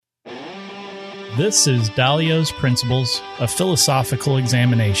This is Dalio's Principles, a philosophical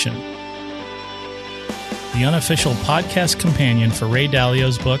examination. The unofficial podcast companion for Ray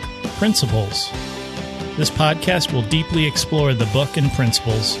Dalio's book, Principles. This podcast will deeply explore the book and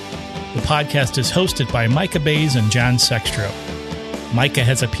principles. The podcast is hosted by Micah Bays and John Sextro. Micah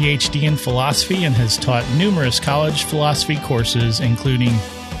has a PhD in philosophy and has taught numerous college philosophy courses, including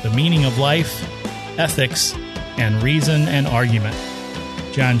The Meaning of Life, Ethics, and Reason and Argument.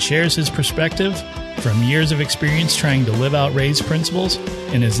 John shares his perspective from years of experience trying to live out Ray's principles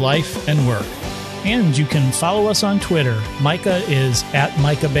in his life and work. And you can follow us on Twitter. Micah is at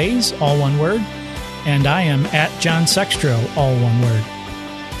Micah Bays, all one word, and I am at John Sextro, all one word.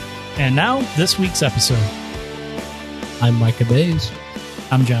 And now, this week's episode. I'm Micah Bays.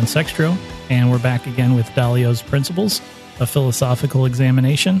 I'm John Sextro, and we're back again with Dalio's Principles, a philosophical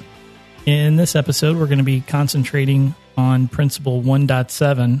examination. In this episode, we're going to be concentrating on Principle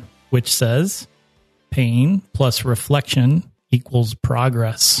 1.7, which says, pain plus reflection equals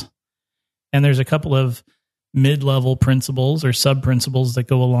progress. And there's a couple of mid-level principles or sub-principles that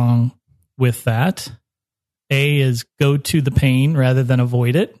go along with that. A is go to the pain rather than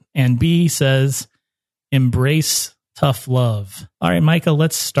avoid it. And B says, embrace tough love. All right, Micah,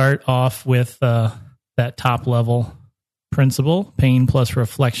 let's start off with that top-level principle, pain plus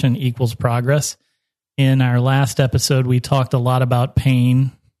reflection equals progress. In our last episode, we talked a lot about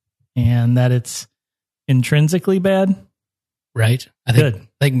pain and that it's intrinsically bad. Right. I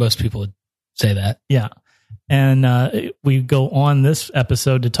think most people would say that. Yeah. And we go on this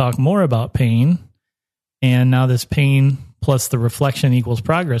episode to talk more about pain. And now this pain plus the reflection equals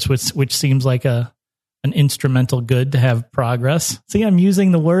progress, which seems like an instrumental good to have progress. See, I'm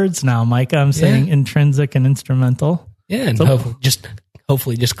using the words now, Micah. I'm saying intrinsic and instrumental. Yeah, and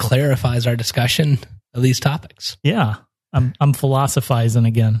hopefully just clarifies our discussion of these topics. Yeah, I'm philosophizing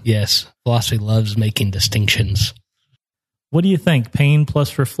again. Yes, philosophy loves making distinctions. What do you think? Pain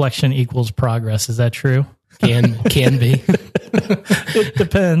plus reflection equals progress. Is that true? Can be. It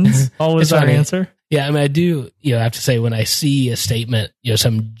depends. Always our answer. Yeah, I mean, I do. I have to say when I see a statement,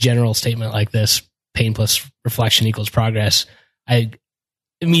 some general statement like this, pain plus reflection equals progress, I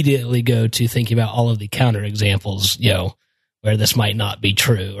immediately go to thinking about all of the counterexamples, where this might not be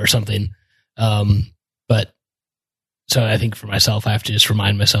true or something. But so I think for myself, I have to just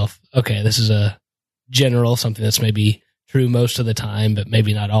remind myself, okay, this is a general, something that's maybe true most of the time, but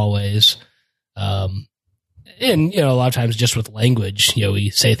maybe not always. And, a lot of times just with language,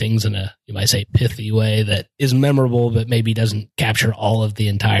 we say things in you might say pithy way that is memorable, but maybe doesn't capture all of the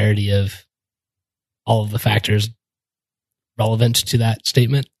entirety of all of the factors relevant to that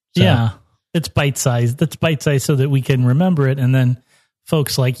statement. So. Yeah, it's bite-sized. That's bite-sized so that we can remember it, and then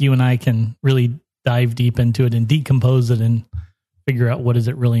folks like you and I can really dive deep into it and decompose it and figure out what does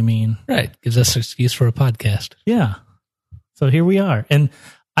it really mean. Right. Gives us an excuse for a podcast. Yeah. So here we are. And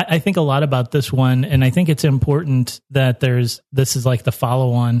I think a lot about this one, and I think it's important that this is like the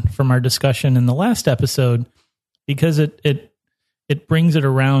follow-on from our discussion in the last episode, because it brings it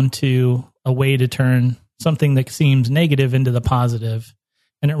around to a way to turn something that seems negative into the positive.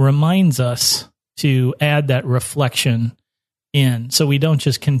 And it reminds us to add that reflection in, so we don't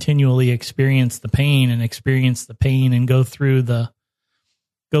just continually experience the pain and go through the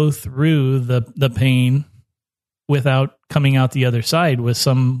pain without coming out the other side with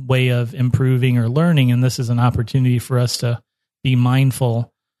some way of improving or learning. And this is an opportunity for us to be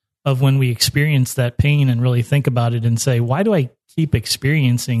mindful of when we experience that pain and really think about it and say, why do I keep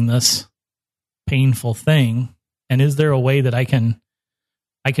experiencing this painful thing? And is there a way that I can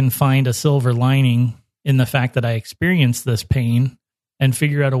find a silver lining in the fact that I experienced this pain and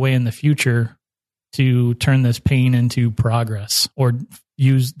figure out a way in the future to turn this pain into progress, or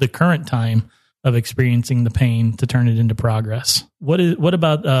use the current time of experiencing the pain to turn it into progress? What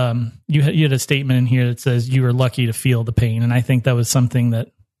about you had a statement in here that says you were lucky to feel the pain, and I think that was something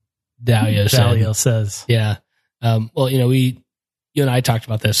that Dalio says. Yeah. Well, you and I talked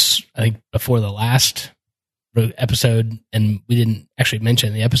about this, I think, before the last episode, and we didn't actually mention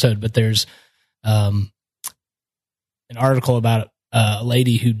in the episode, but there's an article about a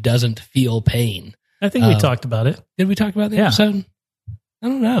lady who doesn't feel pain. I think we talked about it. Did we talk about the episode? I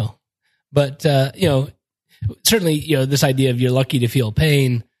don't know. But, certainly, this idea of you're lucky to feel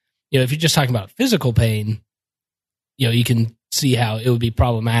pain, if you're just talking about physical pain, you can see how it would be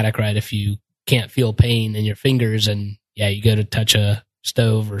problematic, right? If you can't feel pain in your fingers and you go to touch a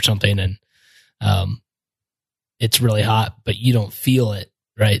stove or something and it's really hot, but you don't feel it,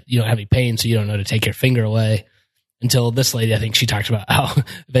 right? You don't have any pain, so you don't know to take your finger away. Until this lady, I think she talked about how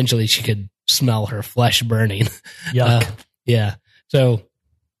eventually she could smell her flesh burning. Yuck. Yeah. So,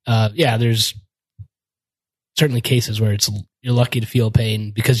 there's certainly cases where you're lucky to feel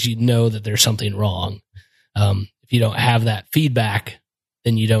pain because you know that there's something wrong. If you don't have that feedback,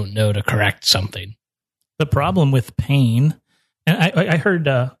 then you don't know to correct something. The problem with pain, and I heard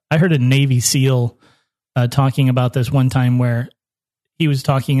a Navy SEAL talking about this one time, where he was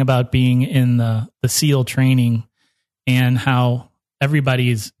talking about being in the SEAL training and how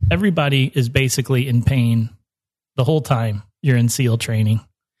everybody is basically in pain the whole time you're in SEAL training.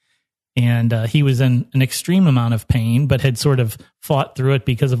 And he was in an extreme amount of pain, but had sort of fought through it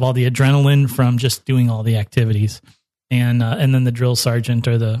because of all the adrenaline from just doing all the activities. And then the drill sergeant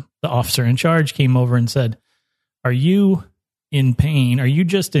or the officer in charge came over and said, "Are you in pain? Are you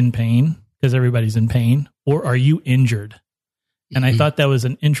just in pain because everybody's in pain, or are you injured?" And I thought that was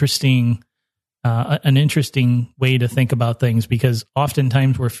an interesting way to think about things, because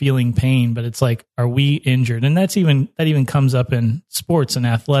oftentimes we're feeling pain, but it's like, are we injured? And that even comes up in sports and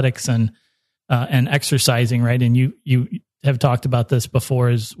athletics and exercising, right? And you have talked about this before,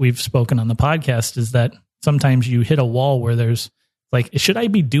 as we've spoken on the podcast, is that sometimes you hit a wall where there's like, should I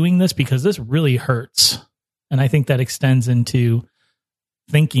be doing this because this really hurts? And I think that extends into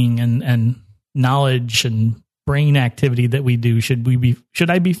thinking and knowledge and brain activity that we do. Should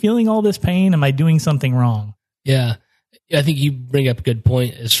I be feeling all this pain? Am I doing something wrong? Yeah. I think you bring up a good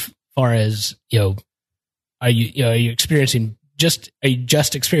point as far as, are you just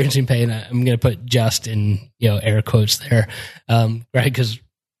experiencing pain? I'm going to put just in, air quotes there. Right. Because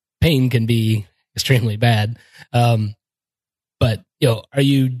pain can be extremely bad. But, are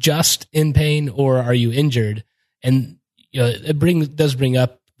you just in pain, or are you injured? And, it does bring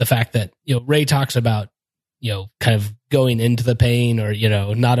up the fact that, Ray talks about, kind of going into the pain, or,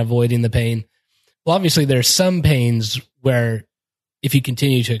 not avoiding the pain. Well, obviously there's some pains where if you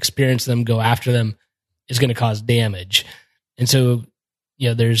continue to experience them, go after them, is going to cause damage. And so,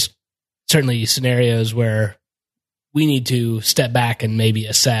 there's certainly scenarios where we need to step back and maybe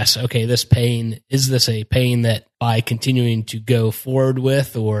assess, okay, is this a pain that by continuing to go forward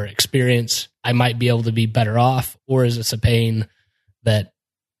with or experience, I might be able to be better off? Or is this a pain that,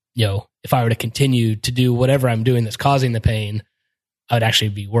 if I were to continue to do whatever I'm doing that's causing the pain, I would actually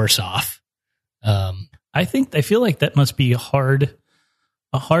be worse off? I feel like that must be a hard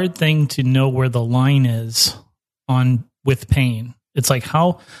thing to know where the line is with pain. It's like,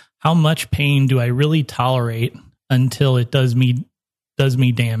 how much pain do I really tolerate until it does me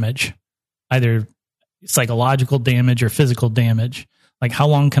damage, either psychological damage or physical damage? Like, how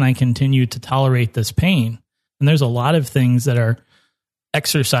long can I continue to tolerate this pain? And there's a lot of things that are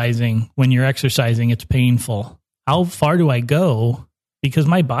exercising. When you're exercising, it's painful. How far do I go? Because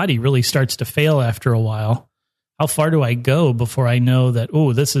my body really starts to fail after a while. How far do I go before I know that,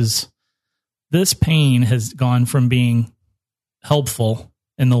 oh, this pain has gone from being helpful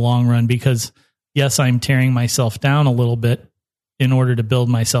in the long run? Because yes, I'm tearing myself down a little bit in order to build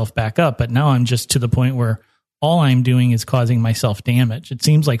myself back up, but now I'm just to the point where all I'm doing is causing myself damage. It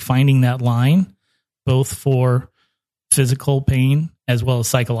seems like finding that line, both for physical pain as well as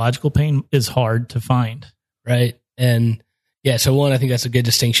psychological pain, is hard to find. Right. And yeah, so one, I think that's a good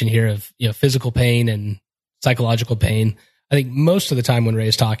distinction here of, physical pain and psychological pain. I think most of the time when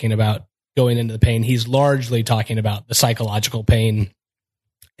Ray's talking about going into the pain, he's largely talking about the psychological pain.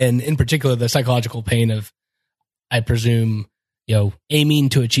 And in particular, the psychological pain of, I presume, aiming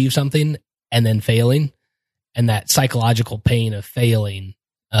to achieve something and then failing. And that psychological pain of failing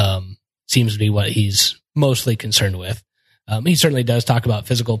seems to be what he's mostly concerned with. He certainly does talk about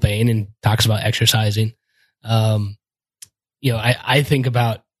physical pain and talks about exercising. I think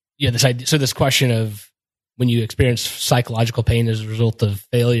about, this idea. So this question of when you experience psychological pain as a result of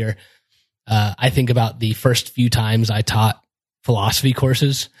failure, I think about the first few times I taught philosophy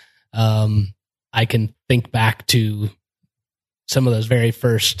courses. I can think back to some of those very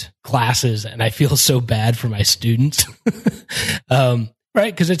first classes, and I feel so bad for my students, right?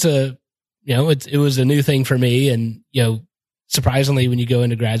 Because it was a new thing for me, and surprisingly, when you go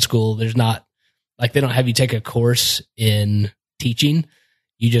into grad school, there's not like, they don't have you take a course in teaching.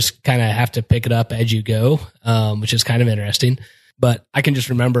 You just kind of have to pick it up as you go, which is kind of interesting. But I can just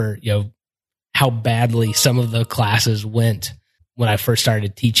remember, how badly some of the classes went when I first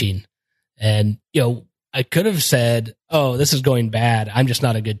started teaching. And, I could have said, oh, this is going bad, I'm just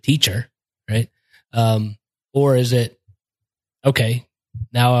not a good teacher, right? Or is it, okay,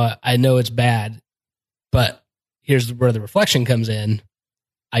 now I know it's bad, but here's where the reflection comes in.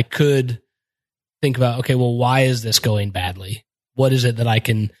 I could think about, okay, well, why is this going badly? What is it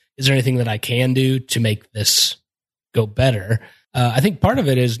that is there anything that I can do to make this go better? I think part of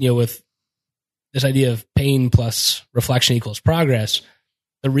it is, with this idea of pain plus reflection equals progress,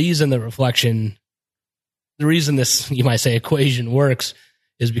 the reason that reflection the reason this, you might say, equation works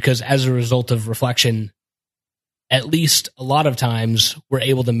is because as a result of reflection, at least a lot of times we're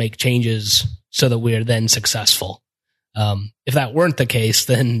able to make changes so that we're then successful. If that weren't the case,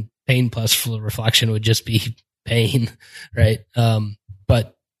 then pain plus reflection would just be pain, right?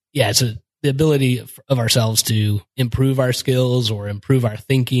 But yeah, it's the ability of ourselves to improve our skills or improve our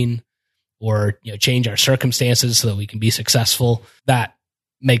thinking or, change our circumstances so that we can be successful. That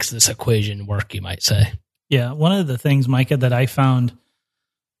makes this equation work, you might say. Yeah. One of the things, Micah, that I found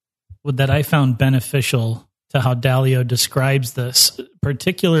beneficial to how Dalio describes this,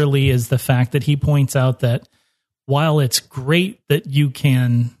 particularly, is the fact that he points out that while it's great that you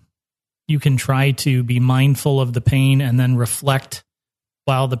can try to be mindful of the pain and then reflect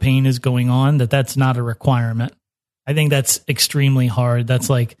while the pain is going on, that's not a requirement. I think that's extremely hard. That's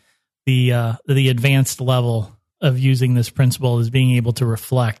like the advanced level of using this principle is being able to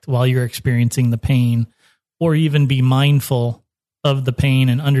reflect while you're experiencing the pain, or even be mindful of the pain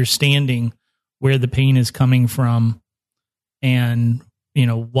and understanding where the pain is coming from and,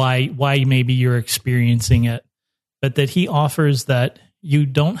 why maybe you're experiencing it. But that he offers that you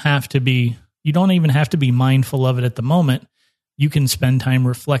don't even have to be mindful of it at the moment. You can spend time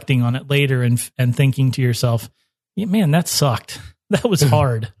reflecting on it later and thinking to yourself, yeah, man, that sucked. That was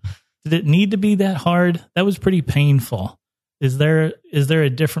hard. Did it need to be that hard? That was pretty painful. Is there a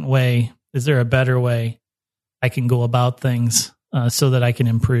different way? Is there a better way I can go about things so that I can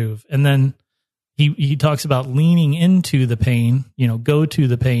improve? And then he talks about leaning into the pain, go to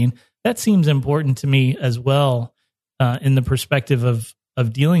the pain. That seems important to me as well in the perspective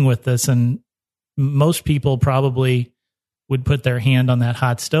of dealing with this. And most people probably would put their hand on that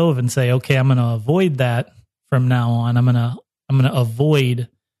hot stove and say, okay, I'm going to avoid that from now on. I'm going to avoid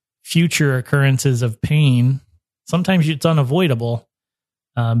future occurrences of pain. Sometimes it's unavoidable,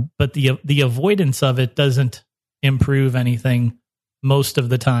 but the avoidance of it doesn't improve anything most of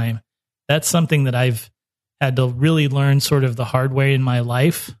the time. That's something that I've had to really learn sort of the hard way in my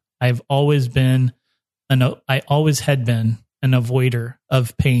life. I always had been an avoider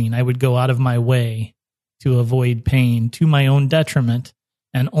of pain. I would go out of my way to avoid pain to my own detriment.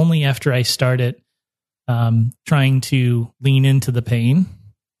 And only after I started trying to lean into the pain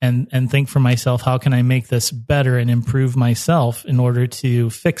and think for myself, how can I make this better and improve myself in order to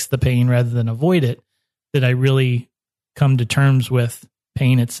fix the pain rather than avoid it, did I really come to terms with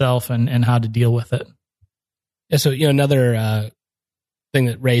pain itself and how to deal with it. Yeah, so, another thing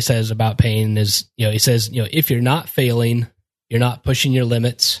that Ray says about pain is, he says, if you're not failing, you're not pushing your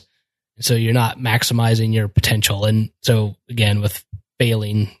limits, so you're not maximizing your potential. And so, again, with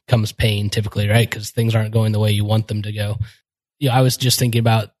failing comes pain typically, right? Because things aren't going the way you want them to go. I was just thinking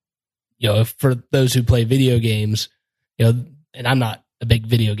about, for those who play video games, and I'm not a big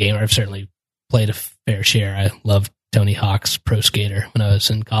video gamer. I've certainly played a fair share. I love Tony Hawk's Pro Skater when I was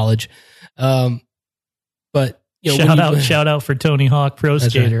in college. But shout out for Tony Hawk Pro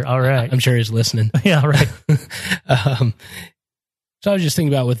Skater. Right. All right. I'm sure he's listening. Yeah, right. So I was just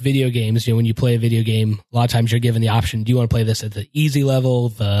thinking about with video games, when you play a video game, a lot of times you're given the option, do you want to play this at the easy level,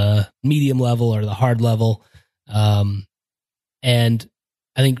 the medium level, or the hard level? And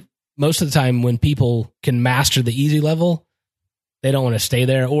I think most of the time when people can master the easy level, they don't want to stay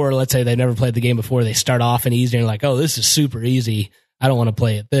there. Or let's say they've never played the game before, they start off in easy and like, oh, this is super easy. I don't want to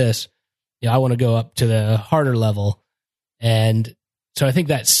play at this. I want to go up to the harder level. And so I think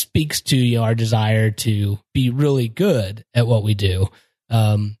that speaks to our desire to be really good at what we do.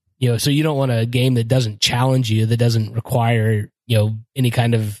 So you don't want a game that doesn't challenge you, that doesn't require any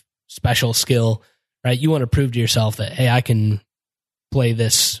kind of special skill, right? You want to prove to yourself that, hey, I can play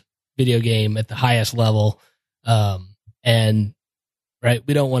this video game at the highest level, and right,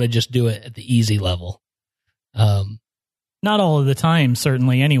 we don't want to just do it at the easy level. Not all of the time,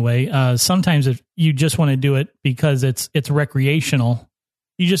 certainly. Anyway, sometimes if you just want to do it because it's recreational,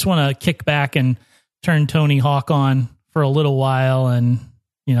 you just want to kick back and turn Tony Hawk on for a little while and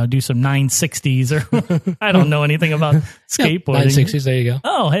do some 960s or I don't know anything about skateboarding. 960s, there you go.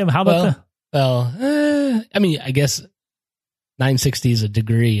 Oh, hey, how about that? Well, I guess 960 is a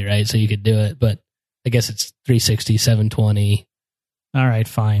degree, right? So you could do it, but I guess it's 360, 720. All right,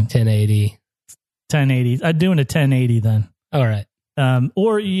 fine. 1080. 1080. I'm doing a 1080 then. All right.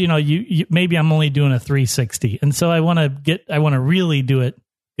 Or you maybe I'm only doing a 360, and so I want to really do it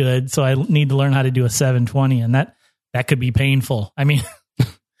good. So I need to learn how to do a 720, and that could be painful. I mean,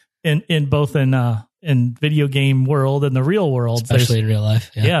 in both in video game world and the real world, especially in real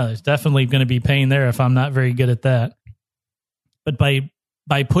life. Yeah, there's definitely going to be pain there if I'm not very good at that. But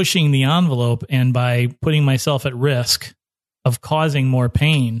by pushing the envelope and by putting myself at risk of causing more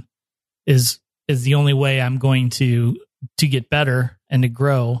pain is is the only way I'm going to get better and to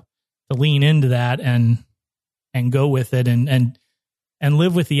grow, to lean into that and go with it and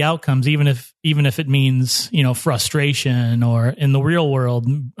live with the outcomes, even if it means, frustration or in the real world,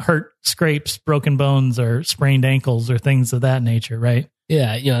 hurt, scrapes, broken bones or sprained ankles or things of that nature. Right.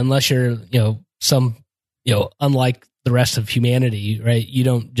 Yeah. Unless you're, unlike the rest of humanity, right. You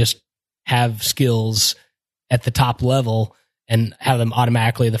don't just have skills at the top level and have them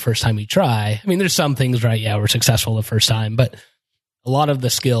automatically the first time you try. I mean, there's some things, right? Yeah, we're successful the first time, but a lot of the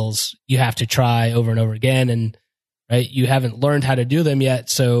skills you have to try over and over again. And right, you haven't learned how to do them yet,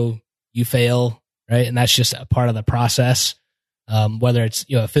 so you fail, right? And that's just a part of the process. Whether it's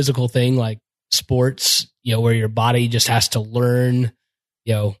a physical thing like sports, where your body just has to learn,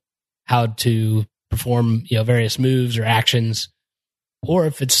 how to perform, various moves or actions, or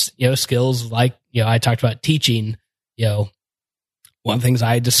if it's skills like I talked about teaching. One of the things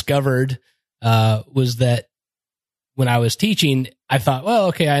I discovered was that when I was teaching, I thought, well,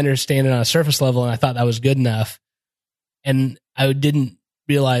 okay, I understand it on a surface level, and I thought that was good enough. And I didn't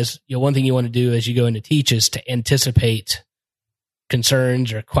realize, one thing you want to do as you go in to teach is to anticipate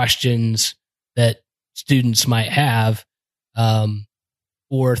concerns or questions that students might have,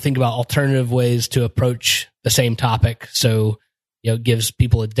 or think about alternative ways to approach the same topic. So, it gives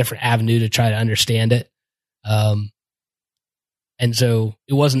people a different avenue to try to understand it. And so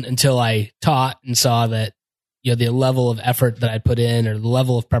it wasn't until I taught and saw that, the level of effort that I put in or the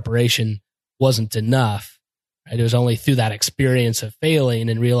level of preparation wasn't enough. Right? It was only through that experience of failing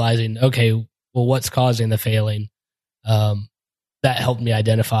and realizing, okay, well, what's causing the failing? That helped me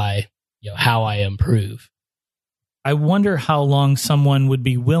identify, how I improve. I wonder how long someone would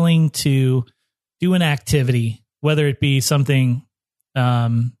be willing to do an activity, whether it be something,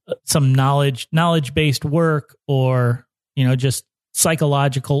 some knowledge-based work or, just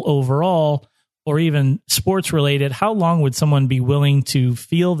psychological overall, or even sports related. How long would someone be willing to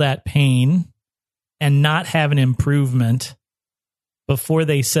feel that pain and not have an improvement before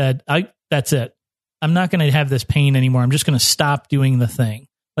they said, that's it. I'm not going to have this pain anymore. I'm just going to stop doing the thing.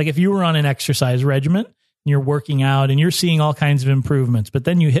 Like if you were on an exercise regimen and you're working out and you're seeing all kinds of improvements, but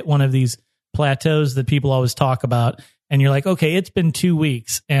then you hit one of these plateaus that people always talk about and you're like, okay, it's been 2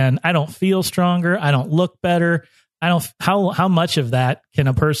 weeks and I don't feel stronger. I don't look better. How much of that can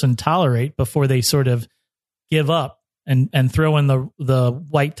a person tolerate before they sort of give up and throw in the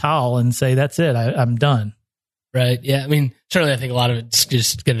white towel and say, that's it, I'm done. Right. Yeah. I mean, certainly I think a lot of it's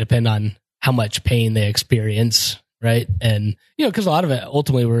just going to depend on how much pain they experience. Right. And, because a lot of it,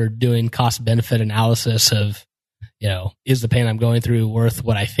 ultimately we're doing cost benefit analysis of, is the pain I'm going through worth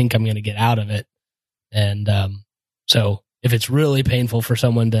what I think I'm going to get out of it? And so if it's really painful for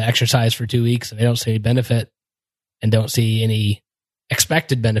someone to exercise for 2 weeks and they don't see any benefit and don't see any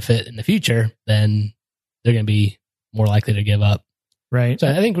expected benefit in the future, then they're going to be more likely to give up. Right. So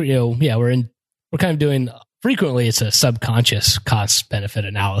I think, we're kind of doing, frequently it's a subconscious cost benefit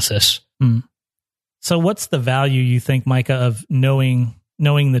analysis. Mm. So what's the value you think, Micah, of knowing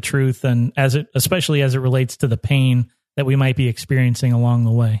the truth and especially as it relates to the pain that we might be experiencing along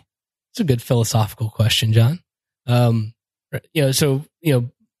the way? It's a good philosophical question, John. Part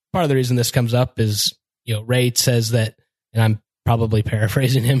of the reason this comes up is, Ray says that, and I'm probably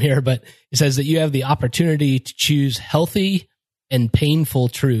paraphrasing him here, but he says that you have the opportunity to choose healthy and painful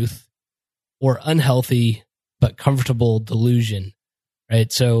truth or unhealthy but comfortable delusion,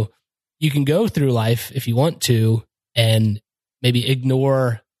 right? So you can go through life if you want to and maybe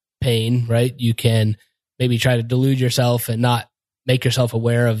ignore pain, right? You can maybe try to delude yourself and not make yourself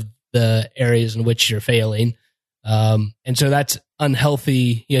aware of the areas in which you're failing. And so that's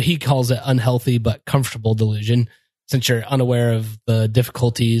unhealthy. He calls it unhealthy but comfortable delusion. Since you're unaware of the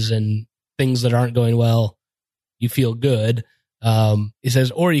difficulties and things that aren't going well, you feel good. He says,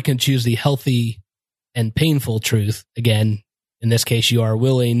 or you can choose the healthy and painful truth. Again, in this case, you are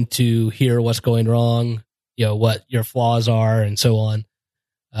willing to hear what's going wrong, what your flaws are, and so on.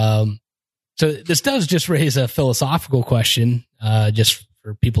 So this does just raise a philosophical question, just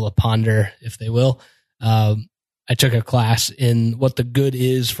for people to ponder, if they will. I took a class in what the good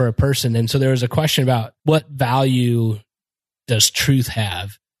is for a person. And so there was a question about what value does truth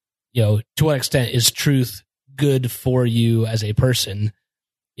have? To what extent is truth good for you as a person?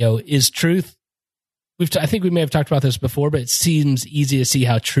 Is truth, I think we may have talked about this before, but it seems easy to see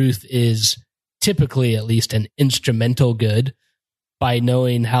how truth is typically at least an instrumental good by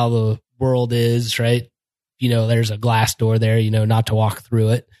knowing how the world is, right? There's a glass door there, not to walk through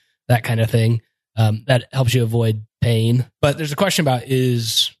it, that kind of thing. That helps you avoid pain. But there's a question about,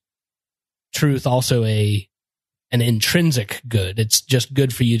 is truth also an intrinsic good? It's just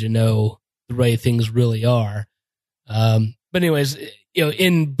good for you to know the way things really are. But anyways,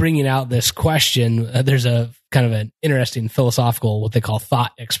 in bringing out this question, there's a kind of an interesting philosophical, what they call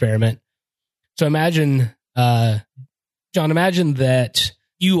thought experiment. So imagine, John, imagine that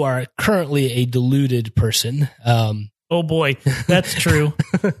you are currently a deluded person. Oh boy, that's true.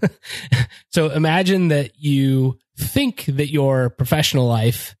 So imagine that you think that your professional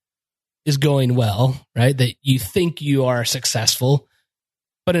life is going well, right? That you think you are successful,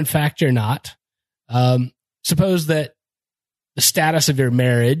 but in fact you're not. Suppose that the status of your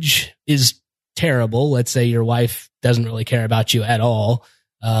marriage is terrible. Let's say your wife doesn't really care about you at all.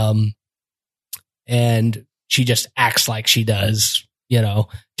 And she just acts like she does,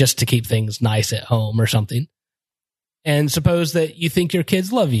 just to keep things nice at home or something. And suppose that you think your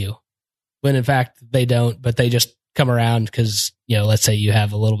kids love you when in fact they don't, but they just come around because, let's say you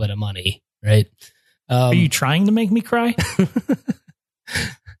have a little bit of money, right? Are you trying to make me cry?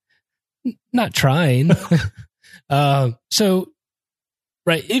 Not trying. So,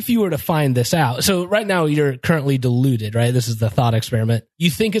 right, if you were to find this out, so right now you're currently deluded, right? This is the thought experiment. You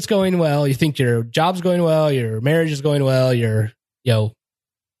think it's going well. You think your job's going well. Your marriage is going well. Your,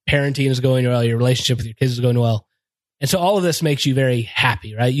 parenting is going well. Your relationship with your kids is going well. And so all of this makes you very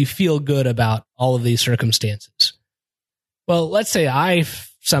happy, right? You feel good about all of these circumstances. Well, let's say I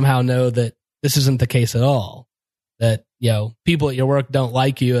somehow know that this isn't the case at all, that, people at your work don't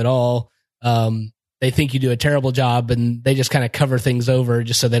like you at all. They think you do a terrible job and they just kind of cover things over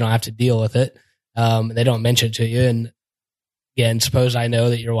just so they don't have to deal with it. They don't mention it to you. And again, suppose I know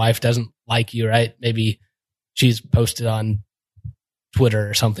that your wife doesn't like you, right? Maybe she's posted on Twitter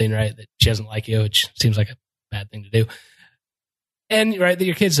or something, right? That she doesn't like you, which seems like a bad thing to do. And right, that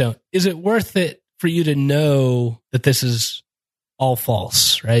your kids don't. Is it worth it for you to know that this is all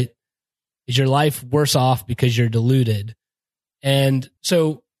false, right? Is your life worse off because you're deluded? And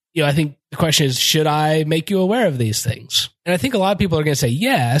so, I think the question is, should I make you aware of these things? And I think a lot of people are going to say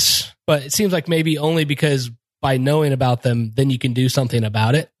yes, but it seems like maybe only because by knowing about them, then you can do something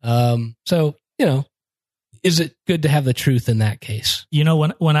about it. So, is it good to have the truth in that case?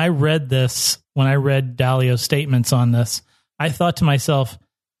 When I read this, when I read Dalio's statements on this, I thought to myself,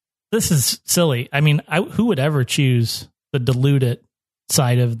 this is silly. I mean, who would ever choose the deluded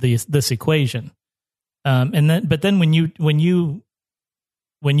side of this equation? But then when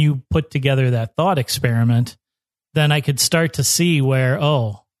you put together that thought experiment, then I could start to see where,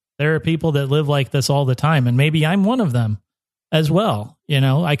 there are people that live like this all the time. And maybe I'm one of them as well.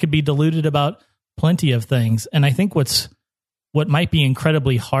 I could be deluded about plenty of things. And I think what might be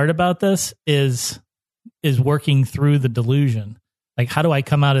incredibly hard about this is working through the delusion. Like, how do I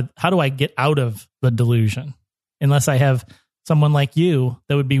get out of the delusion? Unless I have someone like you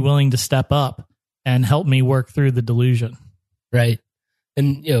that would be willing to step up and help me work through the delusion. Right.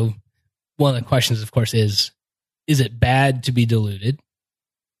 And, one of the questions, of course, is it bad to be deluded?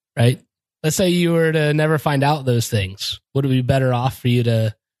 Right? Let's say you were to never find out those things. Would it be better off for you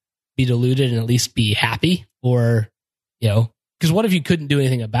to be deluded and at least be happy? Or, because what if you couldn't do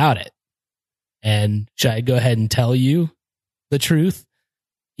anything about it? And should I go ahead and tell you the truth?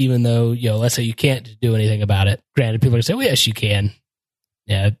 Even though, let's say you can't do anything about it. Granted, people are going to say, well, yes, you can.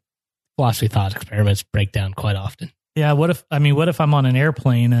 Yeah. Philosophy thought experiments break down quite often. Yeah, what if I'm on an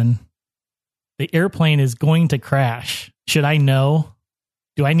airplane and the airplane is going to crash? Should I know?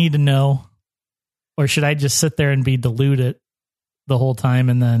 Do I need to know? Or should I just sit there and be deluded the whole time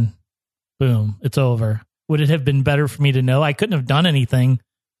and then boom, it's over? Would it have been better for me to know? I couldn't have done anything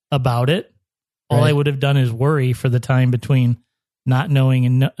about it. All right. I would have done is worry for the time between not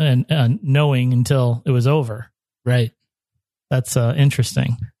knowing and knowing until it was over. Right. That's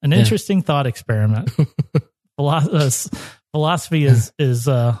interesting. Interesting thought experiment. Philosophy is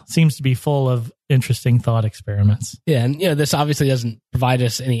seems to be full of interesting thought experiments. Yeah, and this obviously doesn't provide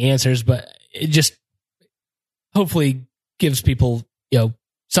us any answers, but it just hopefully gives people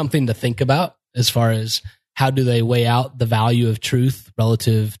something to think about as far as how do they weigh out the value of truth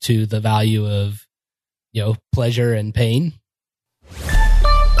relative to the value of pleasure and pain.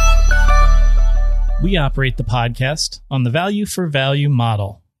 We operate the podcast on the value for value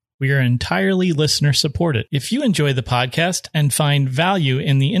model. We are entirely listener supported. If you enjoy the podcast and find value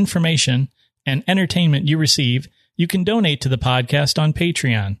in the information and entertainment you receive, you can donate to the podcast on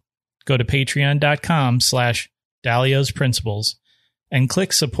Patreon. Go to patreon.com/Dalio's Principles and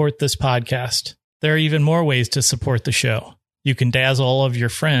click support this podcast. There are even more ways to support the show. You can dazzle all of your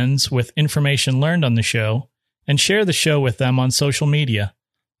friends with information learned on the show and share the show with them on social media.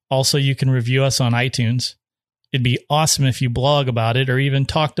 Also, you can review us on iTunes. It'd be awesome if you blog about it or even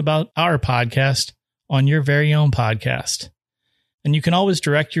talked about our podcast on your very own podcast. And you can always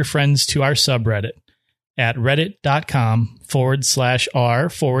direct your friends to our subreddit at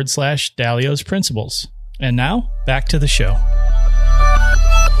reddit.com/r/Dalios Principles. And now, back to the show.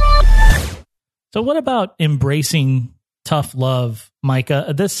 So what about embracing tough love,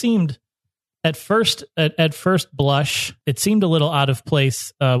 Micah? This seemed, at first blush, it seemed a little out of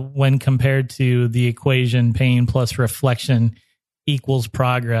place when compared to the equation pain plus reflection equals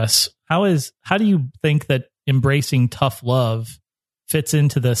progress. How do you think that embracing tough love fits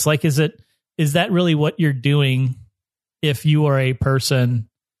into this? Like, is that really what you're doing if you are a person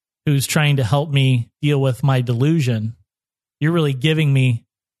who's trying to help me deal with my delusion? You're really giving me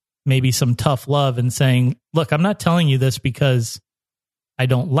maybe some tough love and saying, look, I'm not telling you this because I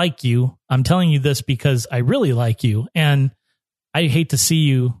don't like you. I'm telling you this because I really like you. And I hate to see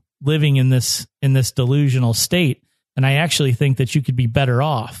you living in this delusional state. And I actually think that you could be better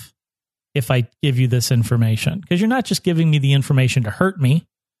off if I give you this information, because you're not just giving me the information to hurt me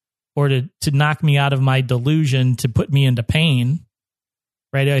or to knock me out of my delusion, to put me into pain,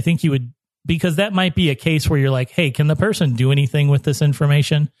 right? I think you would, because that might be a case where you're like, hey, can the person do anything with this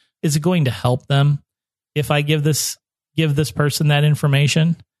information? Is it going to help them if I give this person that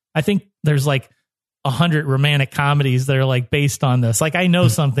information? I think there's like 100 romantic comedies that are like based on this. Like, I know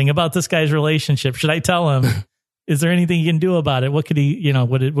something about this guy's relationship. Should I tell him? Is there anything he can do about it? What could he,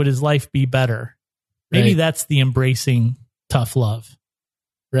 would his life be better? Maybe that's the embracing tough love.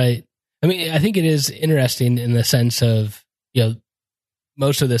 Right. I mean, I think it is interesting in the sense of,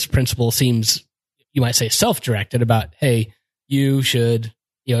 most of this principle seems, you might say, self-directed about, hey, you should,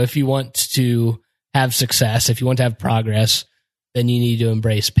 if you want to have success, if you want to have progress, then you need to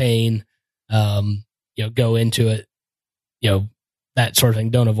embrace pain, go into it, that sort of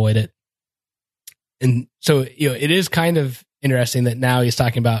thing. Don't avoid it. And so, it is kind of interesting that now he's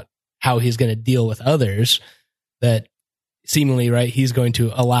talking about how he's going to deal with others, that seemingly, right, he's going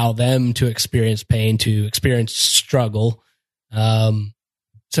to allow them to experience pain, to experience struggle.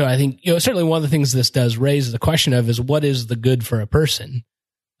 So I think, certainly one of the things this does raise the question of is, what is the good for a person?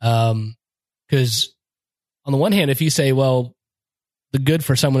 Because on the one hand, if you say, well, the good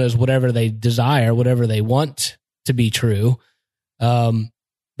for someone is whatever they desire, whatever they want to be true,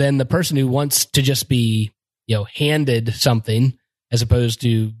 then the person who wants to just be, handed something as opposed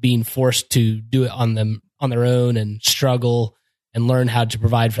to being forced to do it on their own and struggle and learn how to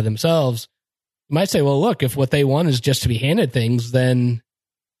provide for themselves, you might say, well, look, if what they want is just to be handed things, then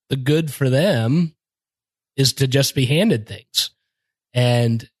the good for them is to just be handed things.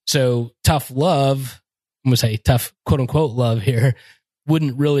 And so tough love, I'm going to say tough quote unquote love here,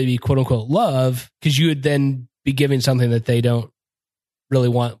 wouldn't really be quote unquote love, because you would then be giving something that they don't really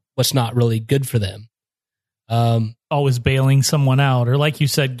want, what's not really good for them. Always bailing someone out, or like you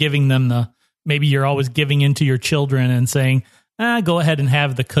said, giving them maybe you're always giving into your children and saying, go ahead and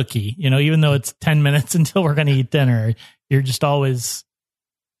have the cookie, even though it's 10 minutes until we're going to eat dinner. You're just always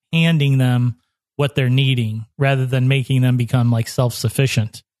handing them what they're needing rather than making them become like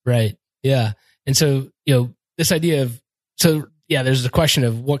self-sufficient. Right. Yeah. And so, this idea of, there's the question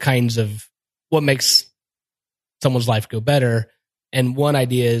of what makes someone's life go better. And one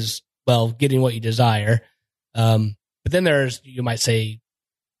idea is, well, getting what you desire. But then there's, you might say,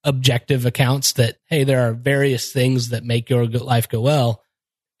 objective accounts that, hey, there are various things that make your life go well.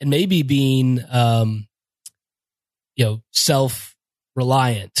 And maybe being,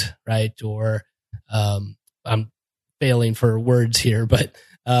 self-reliant, right? Or, I'm failing for words here, but,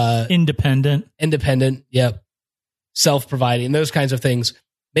 independent. Yep. Self-providing, those kinds of things.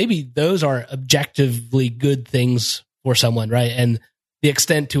 Maybe those are objectively good things for someone, right? And the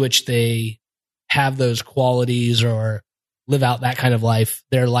extent to which they have those qualities or live out that kind of life,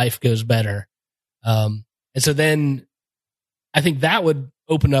 their life goes better. And so then I think that would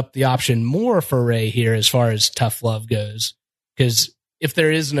open up the option more for Ray here as far as tough love goes. Because if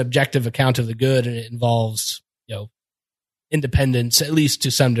there is an objective account of the good and it involves, independence, at least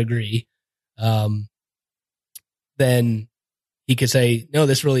to some degree, then he could say, no,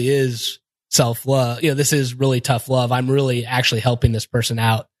 this really is self-love. This is really tough love. I'm really actually helping this person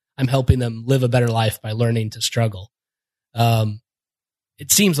out. I'm helping them live a better life by learning to struggle. It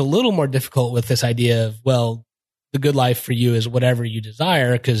seems a little more difficult with this idea of, well, the good life for you is whatever you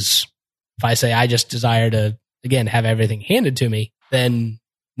desire. Because if I say I just desire to, again, have everything handed to me, then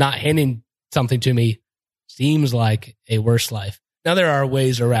not handing something to me seems like a worse life. Now, there are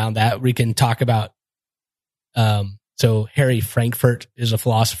ways around that. We can talk about, so Harry Frankfurt is a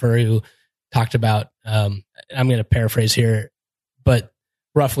philosopher who talked about, I'm going to paraphrase here, but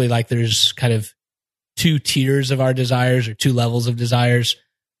roughly like there's kind of two tiers of our desires or two levels of desires.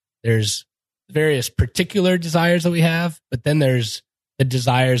 There's various particular desires that we have, but then there's the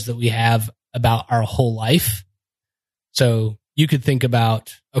desires that we have about our whole life. So you could think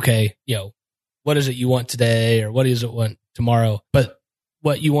about, okay, what is it you want today, or what is it want tomorrow? But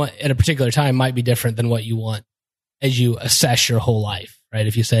what you want at a particular time might be different than what you want as you assess your whole life, right?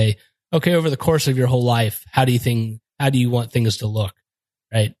 If you say, okay, over the course of your whole life, how do you want things to look,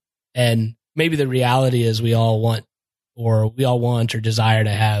 right? And maybe the reality is we all want or desire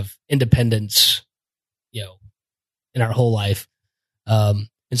to have independence, in our whole life. And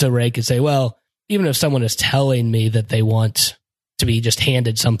so Ray could say, well, even if someone is telling me that they want to be just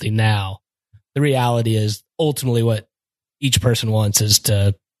handed something now, the reality is ultimately what each person wants is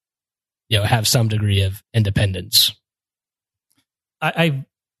to, have some degree of independence. I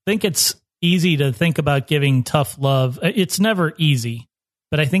think it's easy to think about giving tough love. It's never easy,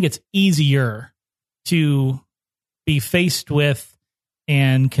 but I think it's easier to be faced with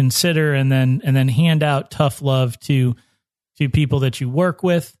and consider and then hand out tough love to people that you work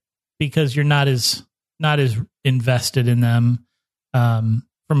with, because you're not as invested in them from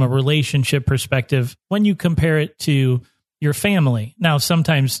a relationship perspective when you compare it to your family. Now,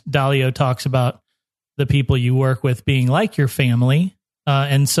 sometimes Dalio talks about the people you work with being like your family,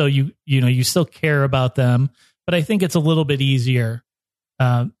 and so you still care about them, but I think it's a little bit easier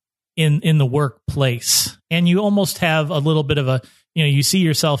in the workplace, and you almost have a little bit of a, you see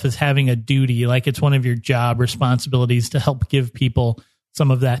yourself as having a duty, like it's one of your job responsibilities to help give people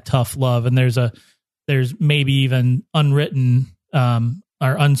some of that tough love. And there's maybe even unwritten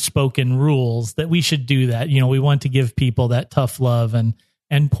or unspoken rules that we should do that. We want to give people that tough love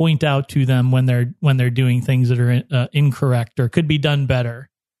and point out to them when they're doing things that are incorrect or could be done better.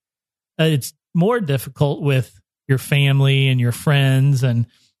 It's more difficult with your family and your friends, and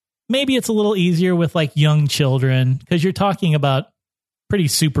maybe it's a little easier with like young children, because you're talking about pretty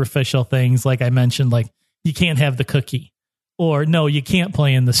superficial things. Like I mentioned, like you can't have the cookie, or no, you can't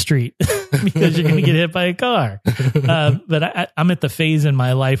play in the street because you're going to get hit by a car. But I'm at the phase in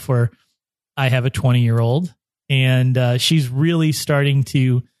my life where I have a 20-year-old, and she's really starting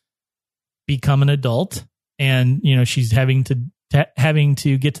to become an adult, and she's having to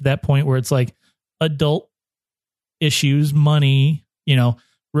get to that point where it's like adult issues, money,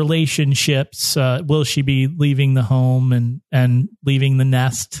 relationships. Will she be leaving the home and leaving the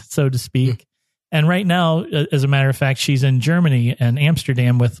nest, so to speak? And right now, as a matter of fact, she's in Germany and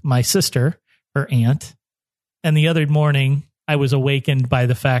Amsterdam with my sister, her aunt. And the other morning, I was awakened by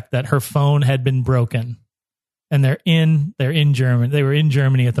the fact that her phone had been broken, and they're in Germany. They were in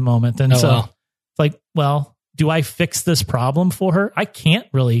Germany at the moment. And it's like, well, do I fix this problem for her? I can't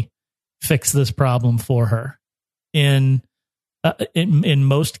really fix this problem for her. In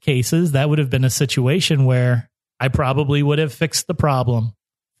most cases, that would have been a situation where I probably would have fixed the problem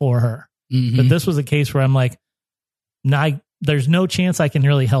for her. Mm-hmm. But this was a case where I'm like, there's no chance I can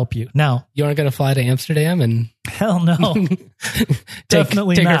really help you. Now, you aren't going to fly to Amsterdam and hell no,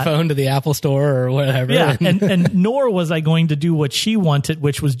 definitely take not. Her phone to the Apple store or whatever. Yeah, and nor was I going to do what she wanted,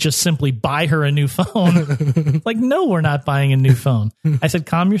 which was just simply buy her a new phone. Like, no, we're not buying a new phone. I said,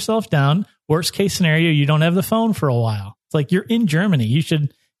 calm yourself down. Worst case scenario, you don't have the phone for a while. It's like, you're in Germany. You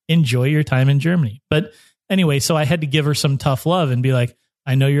should enjoy your time in Germany. But anyway, so I had to give her some tough love and be like,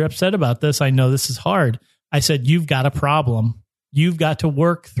 I know you're upset about this. I know this is hard. I said, you've got a problem. You've got to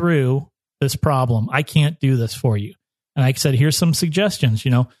work through this problem. I can't do this for you. And I said, here's some suggestions,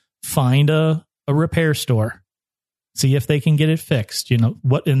 find a repair store, see if they can get it fixed, and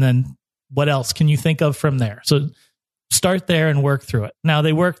then what else can you think of from there? So start there and work through it. Now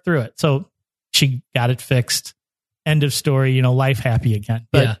they worked through it. So she got it fixed. End of story, life happy again.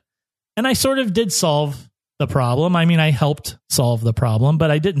 But, yeah. And I sort of did solve the problem. I mean, I helped solve the problem, but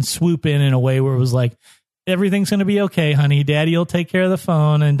I didn't swoop in a way where it was like, everything's going to be okay, honey. Daddy will take care of the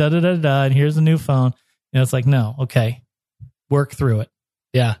phone and da-da-da-da, and here's a new phone. It's like, no, okay, work through it.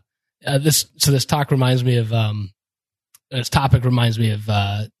 Yeah. This topic reminds me of, have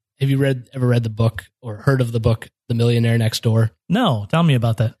you ever read the book or heard of the book, The Millionaire Next Door? No, tell me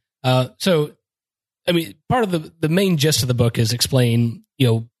about that. So, I mean, part of the main gist of the book is explain,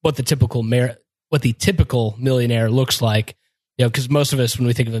 what the typical millionaire looks like. Because most of us, when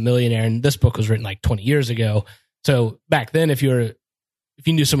we think of a millionaire, and this book was written like 20 years ago. So back then, if you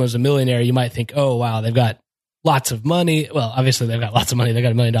knew someone was a millionaire, you might think, oh, wow, they've got lots of money. Well, obviously they've got lots of money. They've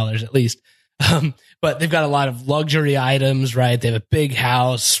got $1 million at least. But they've got a lot of luxury items, right? They have a big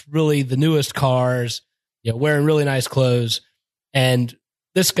house, really the newest cars, wearing really nice clothes. And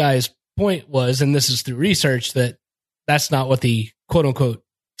this guy's point was, and this is through research, that that's not what the quote unquote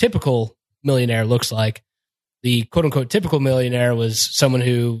typical millionaire looks like. The quote unquote typical millionaire was someone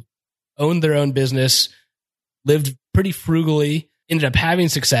who owned their own business, lived pretty frugally, ended up having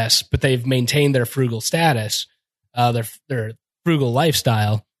success, but they've maintained their frugal status, their frugal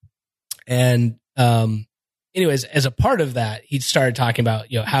lifestyle. And anyways, as a part of that, he started talking about,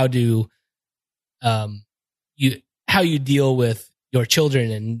 how you deal with your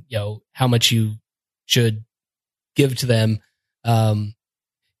children and, how much you should give to them. I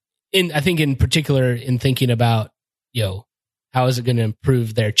think in particular in thinking about, how is it going to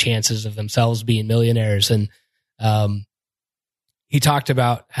improve their chances of themselves being millionaires? And he talked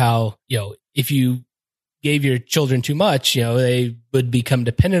about how, if you gave your children too much, they would become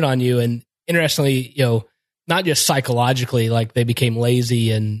dependent on you. And interestingly, not just psychologically, like they became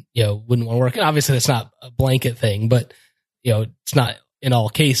lazy and, wouldn't want to work. And obviously that's not a blanket thing, but, it's not in all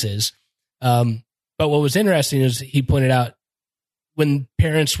cases. But what was interesting is he pointed out when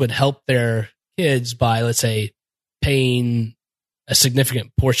parents would help their kids by, let's say, paying a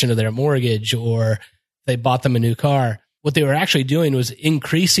significant portion of their mortgage, or they bought them a new car, what they were actually doing was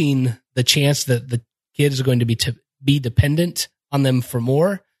increasing the chance that the kids are going to be dependent on them for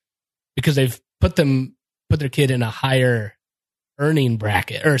more, because they've put their kid in a higher earning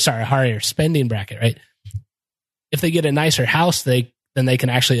bracket, higher spending bracket, right? If they get a nicer house, then they can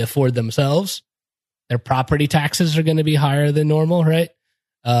actually afford themselves. Their property taxes are going to be higher than normal, right?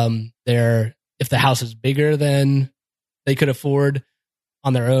 If the house is bigger than they could afford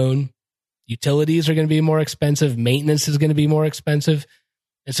on their own, utilities are going to be more expensive. Maintenance is going to be more expensive.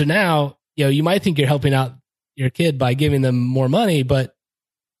 And so now, you might think you're helping out your kid by giving them more money, but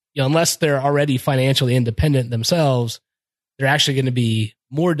unless they're already financially independent themselves, they're actually going to be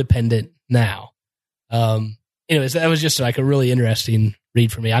more dependent now. Anyways, that was just like a really interesting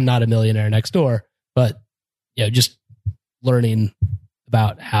read for me. I'm not a millionaire next door, but just learning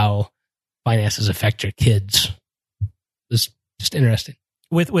about how finances affect your kids is just interesting.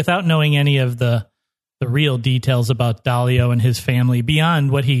 Without knowing any of the real details about Dalio and his family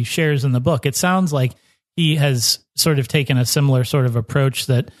beyond what he shares in the book, it sounds like he has sort of taken a similar sort of approach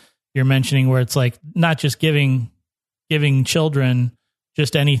that you're mentioning, where it's like not just giving children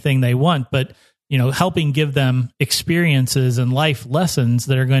just anything they want, but helping give them experiences and life lessons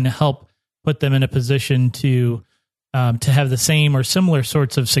that are going to help put them in a position to have the same or similar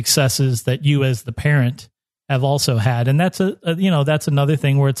sorts of successes that you as the parent have also had. And that's that's another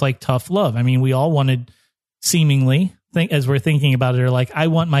thing where it's like tough love. I mean, we all wanted, seemingly, as we're thinking about it, are like, I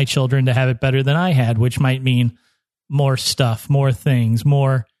want my children to have it better than I had, which might mean more stuff, more things,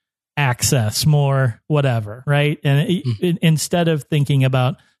 more access, more whatever, right? And instead of thinking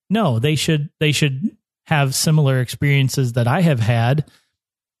about, no, they should have similar experiences that I have had.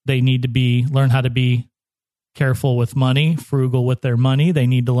 They need to learn how to be careful with money, frugal with their money. They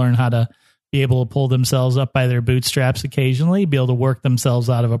need to learn how to be able to pull themselves up by their bootstraps occasionally, be able to work themselves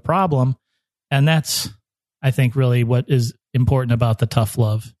out of a problem. And that's, I think, really what is important about the tough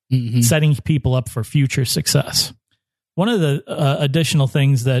love, setting people up for future success. One of the additional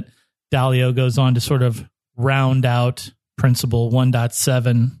things that Dalio goes on to sort of round out Principle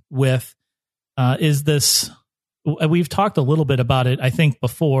 1.7 with is this. We've talked a little bit about it, I think,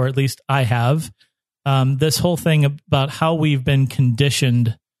 before, at least I have, this whole thing about how we've been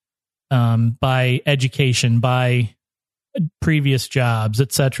conditioned by education, by previous jobs,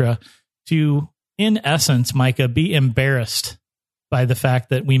 etc., to, in essence, Micah, be embarrassed by the fact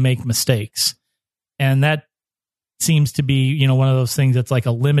that we make mistakes. And that seems to be, one of those things that's like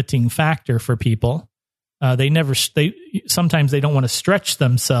a limiting factor for people. Sometimes they don't want to stretch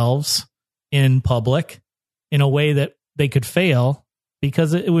themselves in public in a way that they could fail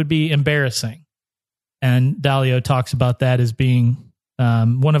because it would be embarrassing. And Dalio talks about that as being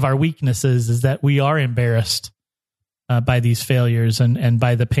one of our weaknesses, is that we are embarrassed by these failures and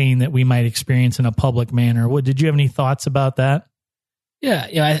by the pain that we might experience in a public manner. Did you have any thoughts about that?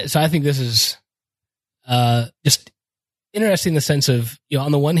 Yeah. So I think this is just interesting in the sense of,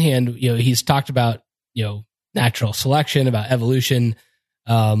 on the one hand, he's talked about, natural selection, about evolution.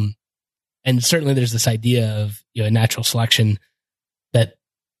 And certainly there's this idea of, natural selection that,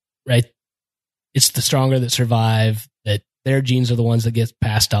 right, it's the stronger that survive, that their genes are the ones that get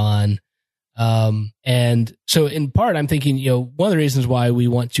passed on. And so in part, I'm thinking, one of the reasons why we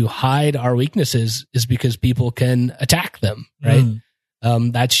want to hide our weaknesses is because people can attack them, right?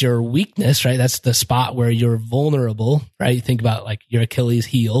 That's your weakness, right? That's the spot where you're vulnerable, right? You think about like your Achilles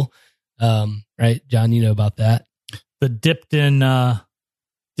heel, right? John, you know about that. The dipped in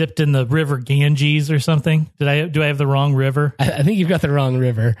the river Ganges or something. Do I have the wrong river? I think you've got the wrong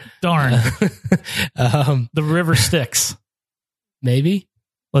river. Darn. The river Styx. Maybe.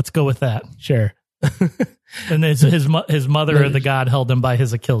 Let's go with that. Sure. And his mother or the god held him by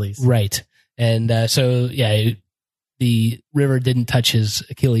his Achilles. Right. And the river didn't touch his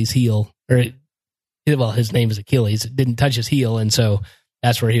Achilles heel, his name is Achilles. It didn't touch his heel, and so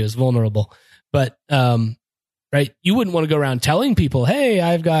that's where he was vulnerable. But right, you wouldn't want to go around telling people, "Hey,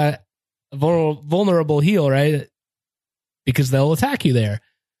 I've got a vulnerable heel," right? Because they'll attack you there.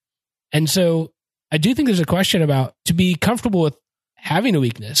 And so I do think there's a question about to be comfortable with having a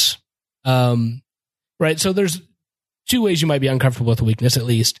weakness. Right. So there's two ways you might be uncomfortable with a weakness, at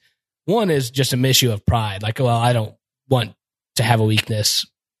least. One is just an issue of pride. Like, well, I don't want to have a weakness.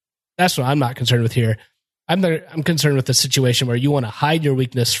 That's what I'm not concerned with here. I'm concerned with the situation where you want to hide your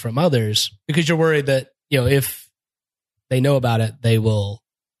weakness from others because you're worried that, if they know about it, they will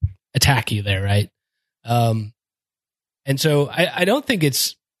attack you there. Right. And so I don't think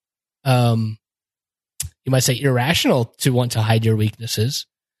it's, you might say, irrational to want to hide your weaknesses,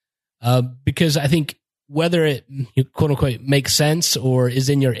 because I think whether it, quote unquote, makes sense or is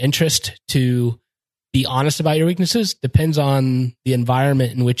in your interest to be honest about your weaknesses depends on the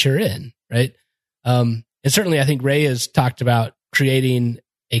environment in which you're in, right? And certainly I think Ray has talked about creating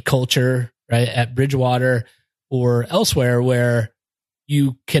a culture, right, at Bridgewater or elsewhere where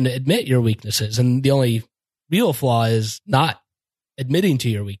you can admit your weaknesses. And the only real flaw is not admitting to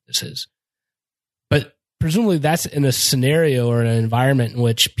your weaknesses. But presumably that's in a scenario or an environment in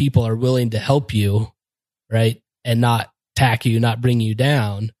which people are willing to help you, right, and not attack you, not bring you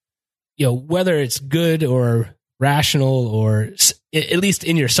down. Whether it's good or rational or at least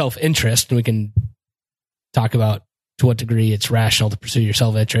in your self-interest, and we can talk about to what degree it's rational to pursue your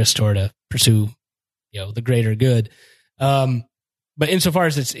self-interest or to pursue, the greater good. But insofar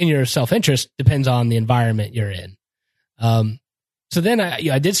as it's in your self-interest, depends on the environment you're in. So then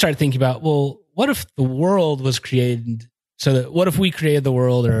I did start thinking about, well, what if the world was created so that, what if we created the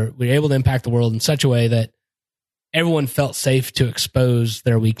world or we were able to impact the world in such a way that everyone felt safe to expose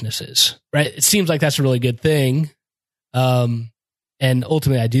their weaknesses, right? It seems like that's a really good thing. And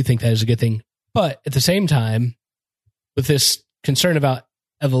ultimately I do think that is a good thing. But at the same time, with this concern about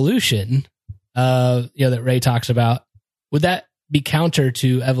evolution, that Ray talks about, would that be counter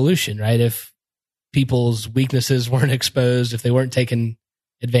to evolution, right? If people's weaknesses weren't exposed, if they weren't taken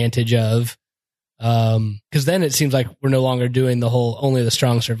advantage of, because then it seems like we're no longer doing the whole only the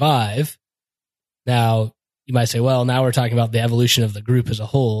strong survive. Now, you might say, well, now we're talking about the evolution of the group as a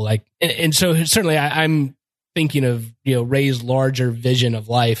whole. And so certainly I'm thinking of, Ray's larger vision of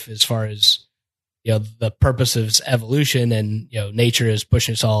life as far as, the purpose of evolution and, nature is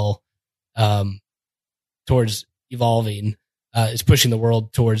pushing us all, towards evolving, is pushing the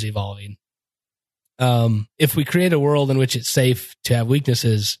world towards evolving. If we create a world in which it's safe to have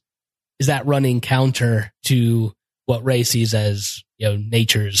weaknesses, is that running counter to what Ray sees as,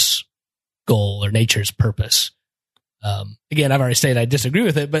 nature's goal or nature's purpose? Again, I've already stated I disagree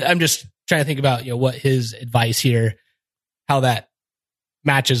with it, but I'm just trying to think about, what his advice here, how that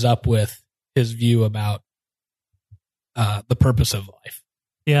matches up with his view about the purpose of life.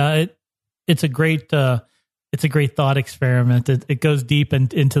 Yeah, it's a great thought experiment. It goes deep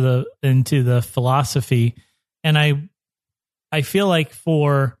into the philosophy, and I feel like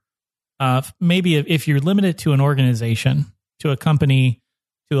for maybe if you're limited to an organization, to a company,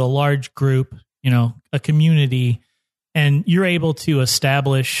 to a large group, a community, and you're able to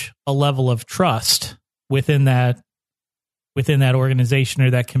establish a level of trust within that organization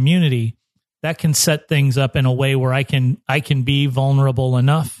or that community, that can set things up in a way where I can be vulnerable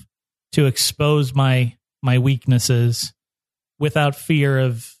enough to expose my weaknesses without fear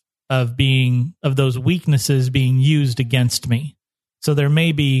of those weaknesses being used against me. So there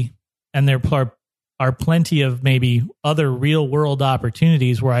may be, and there are plenty of maybe other real world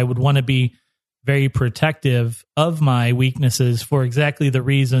opportunities where I would want to be very protective of my weaknesses for exactly the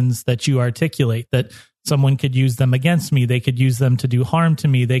reasons that you articulate, that someone could use them against me. They could use them to do harm to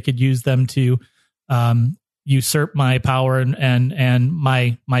me. They could use them to usurp my power and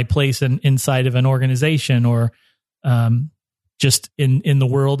my place inside of an organization or just in the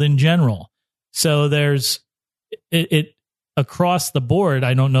world in general. So there's it across the board.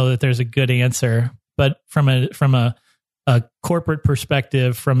 I don't know that there's a good answer, but from a corporate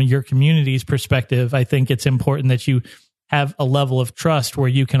perspective, from your community's perspective, I think it's important that you have a level of trust where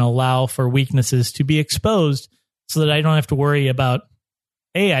you can allow for weaknesses to be exposed so that I don't have to worry about,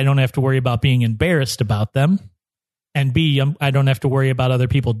 A, I don't have to worry about being embarrassed about them, and B, I don't have to worry about other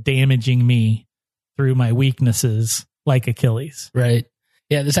people damaging me through my weaknesses like Achilles. Right.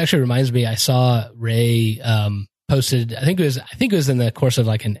 Yeah, this actually reminds me, I saw Ray posted, I think it was in the course of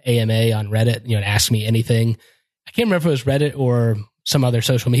like an AMA on Reddit, Ask Me Anything. I can't remember if it was Reddit or some other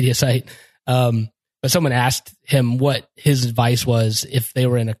social media site, But someone asked him what his advice was if they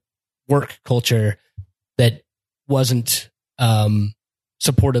were in a work culture that wasn't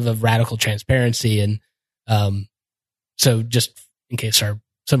supportive of radical transparency. And so just in case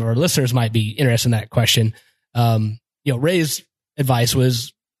some of our listeners might be interested in that question, Ray's advice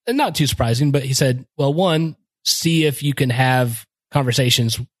was not too surprising, but he said, well, one, see if you can have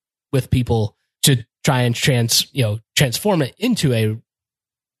conversations with people to try and transform it into a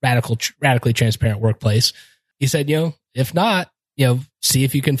radically transparent workplace. He said, if not, see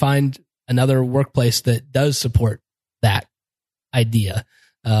if you can find another workplace that does support that idea.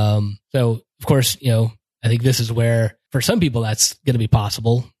 So of course, I think this is where for some people that's going to be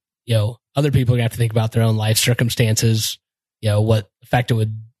possible. Other people are going to have to think about their own life circumstances, what effect it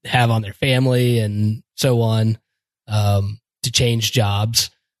would have on their family and so on, to change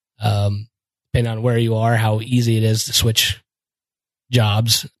jobs, depending on where you are, how easy it is to switch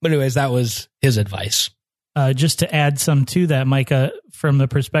jobs. But anyways, that was his advice. Just to add some to that, Micah, from the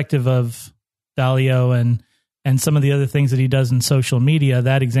perspective of Dalio and some of the other things that he does in social media,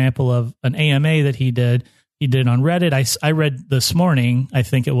 that example of an AMA that he did on Reddit. I read this morning, I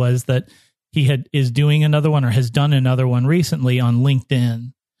think it was, that he is doing another one or has done another one recently on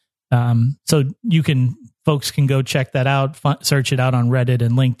LinkedIn. So folks can go check that out, search it out on Reddit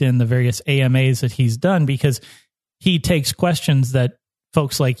and LinkedIn, the various AMAs that he's done, because he takes questions that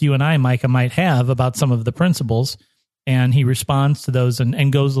folks like you and I, Micah, might have about some of the principles, and he responds to those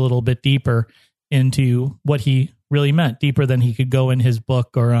and goes a little bit deeper into what he really meant, deeper than he could go in his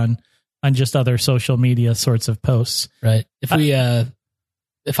book or on just other social media sorts of posts. Right.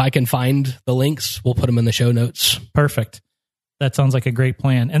 If I can find the links, we'll put them in the show notes. Perfect. That sounds like a great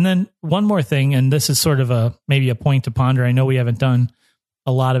plan. And then one more thing, and this is sort of maybe a point to ponder. I know we haven't done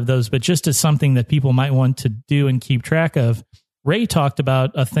a lot of those, but just as something that people might want to do and keep track of, Ray talked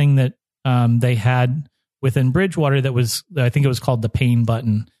about a thing that they had within Bridgewater that was, I think it was called the pain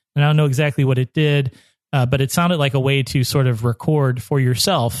button. And I don't know exactly what it did, but it sounded like a way to sort of record for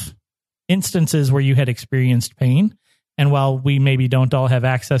yourself instances where you had experienced pain. And while we maybe don't all have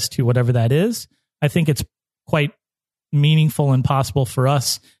access to whatever that is, I think it's quite meaningful and possible for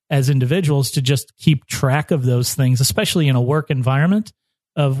us as individuals to just keep track of those things, especially in a work environment,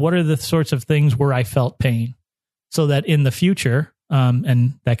 of what are the sorts of things where I felt pain, so that in the future,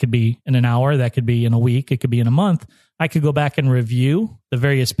 and that could be in an hour, that could be in a week, it could be in a month, I could go back and review the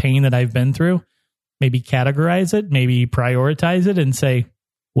various pain that I've been through, maybe categorize it, maybe prioritize it, and say,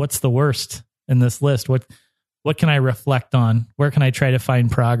 what's the worst in this list? What can I reflect on? Where can I try to find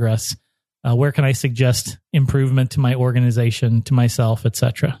progress? Where can I suggest improvement to my organization, to myself,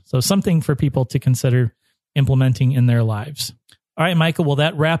 etc.? So something for people to consider implementing in their lives. All right, Michael, well,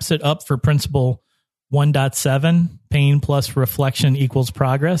 that wraps it up for Principle 1.7, pain plus reflection equals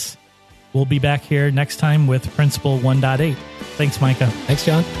progress. We'll be back here next time with Principle 1.8. Thanks, Micah. Thanks,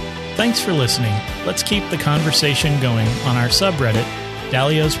 John. Thanks for listening. Let's keep the conversation going on our subreddit,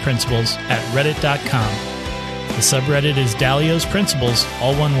 Dalio's Principles, at reddit.com. The subreddit is Dalio's Principles,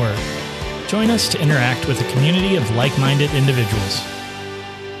 all one word. Join us to interact with a community of like-minded individuals.